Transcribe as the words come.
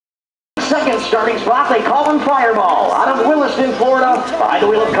second starting spot, they call him Fireball. Out of Williston, Florida, behind the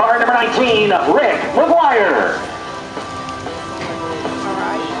wheel of car number 19, Rick McGuire.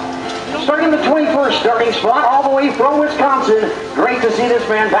 Starting the 21st starting spot, all the way from Wisconsin. Great to see this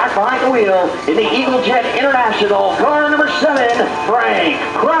man back behind the wheel in the Eagle Jet International, car number 7, Frank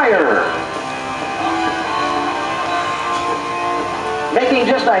Cryer. Making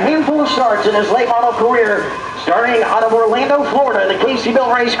just a handful of starts in his late model career, starting out of Orlando, Florida, the Casey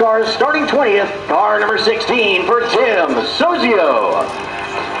Built Race Cars, starting 20th, car number 16 for Tim Sozio.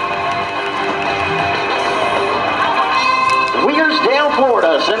 Wearsdale,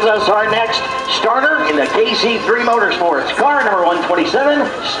 Florida sends us our next starter in the KC3 Motorsports, car number 127,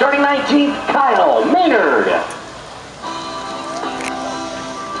 starting 19th, Kyle Maynard.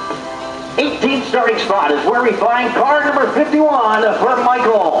 18th starting spot is where we find car number 51 for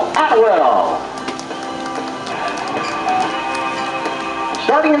Michael Atwell.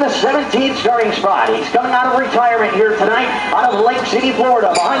 Starting in the 17th starting spot, he's coming out of retirement here tonight out of Lake City,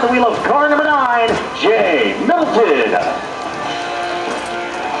 Florida, behind the wheel of car number 9, Jay Middleton.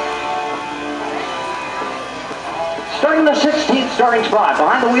 Starting the 16th starting spot,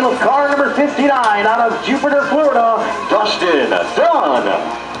 behind the wheel of car number 59 out of Jupiter, Florida, Dustin Dunn.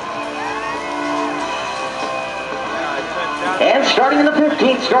 And starting in the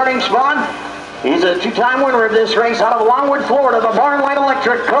 15th starting spot, he's a two-time winner of this race out of Longwood, Florida, the Barn Light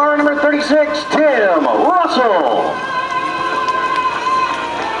Electric, car number 36, Tim Russell.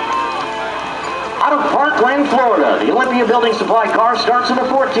 Out of Parkland, Florida, the Olympia Building Supply car starts in the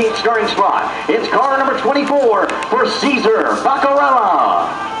 14th starting spot. It's car number 24 for Cesar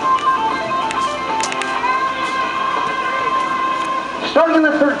Baccarella. Starting in the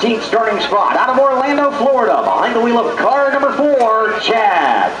 13th starting spot, out of Orlando, Florida, behind the wheel of car number 4,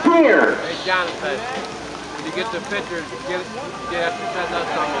 Chad Pierce. Hey, Jonathan, when you get the pictures, you have to send us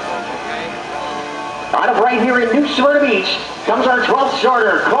some of them, okay? Out of right here in New Smyrna Beach comes our 12th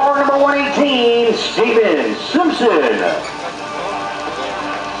starter, car number 118, Steven Simpson.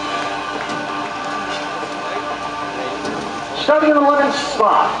 Starting in the 11th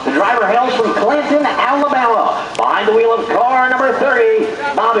spot, the driver hails from Clinton, Alabama, behind the wheel of car number 30,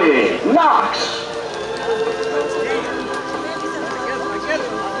 Bobby Knox.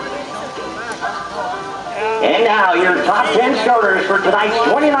 And now your top 10 starters for tonight's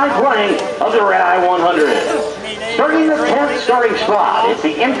 29th running of the Red Eye 100. Starting in the 10th starting spot, it's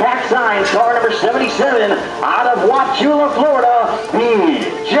the Impact Signs, car number 77, out of Wauchula, Florida,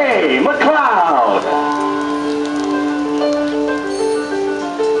 B.J. McLeod.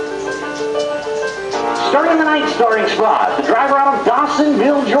 Starting in the 9th starting spot, the driver out of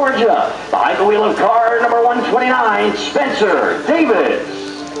Dawsonville, Georgia, behind the wheel of car number 129, Spencer Davis.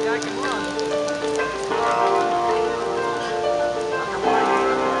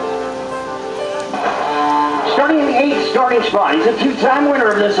 Starting in the 8th starting spot, he's a two-time winner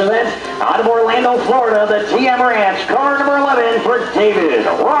of this event, out of Orlando, Florida, the TM Ranch, car number 11 for David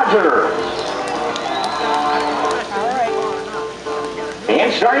Rogers.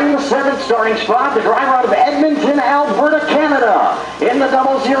 And starting in the 7th starting spot, the driver out of Edmonton, Alberta, Canada, in the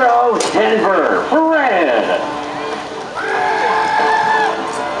 00, Denver Fred.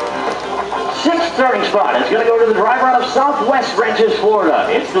 6th starting spot is going to go to the driver out of Southwest Ranches, Florida.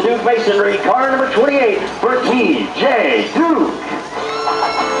 It's the Duke Masonry, car number 28 for T.J. Duke.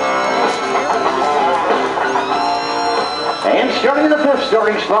 And starting in the 5th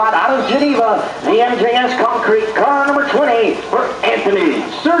starting spot, out of Geneva, the MJS Concrete, car number 20 for Anthony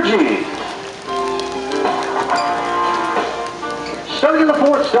Sergi. Starting in the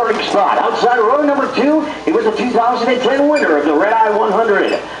 4th starting spot, outside row number 2, he was a 2010 winner of the Red Eye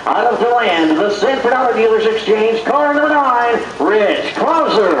 100. Out of DeLand, the Sanford Auto Dealers Exchange, car number 9, Rich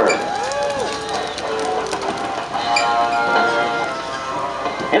Clauser.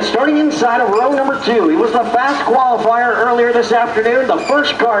 And starting inside of row number 2, he was the fast qualifier earlier this afternoon, the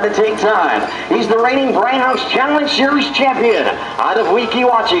first car to take time. He's the reigning Brighthouse Challenge Series champion out of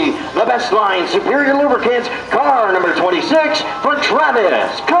Weeki-Wachee, the Best Line Superior Lubricants, car number 26 for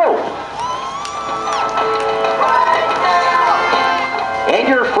Travis Cope. And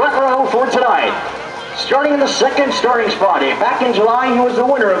your front row for tonight. Starting in the 2nd starting spot, back in July, he was the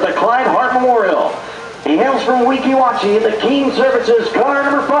winner of the Clyde Hart Memorial. He hails from Weeki-Wachee in the Keene Services, car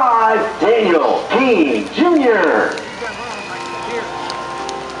number 5, Daniel Keene Jr.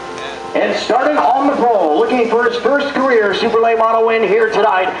 And starting on the pole, looking for his first career Super Late Model win here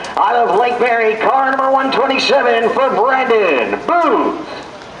tonight, out of Lake Mary, car number 127 for Brandon Booth.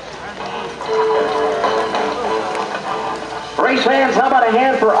 Race fans, how about a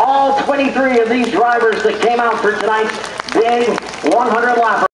hand for all 23 of these drivers that came out for tonight's big 100 lapper?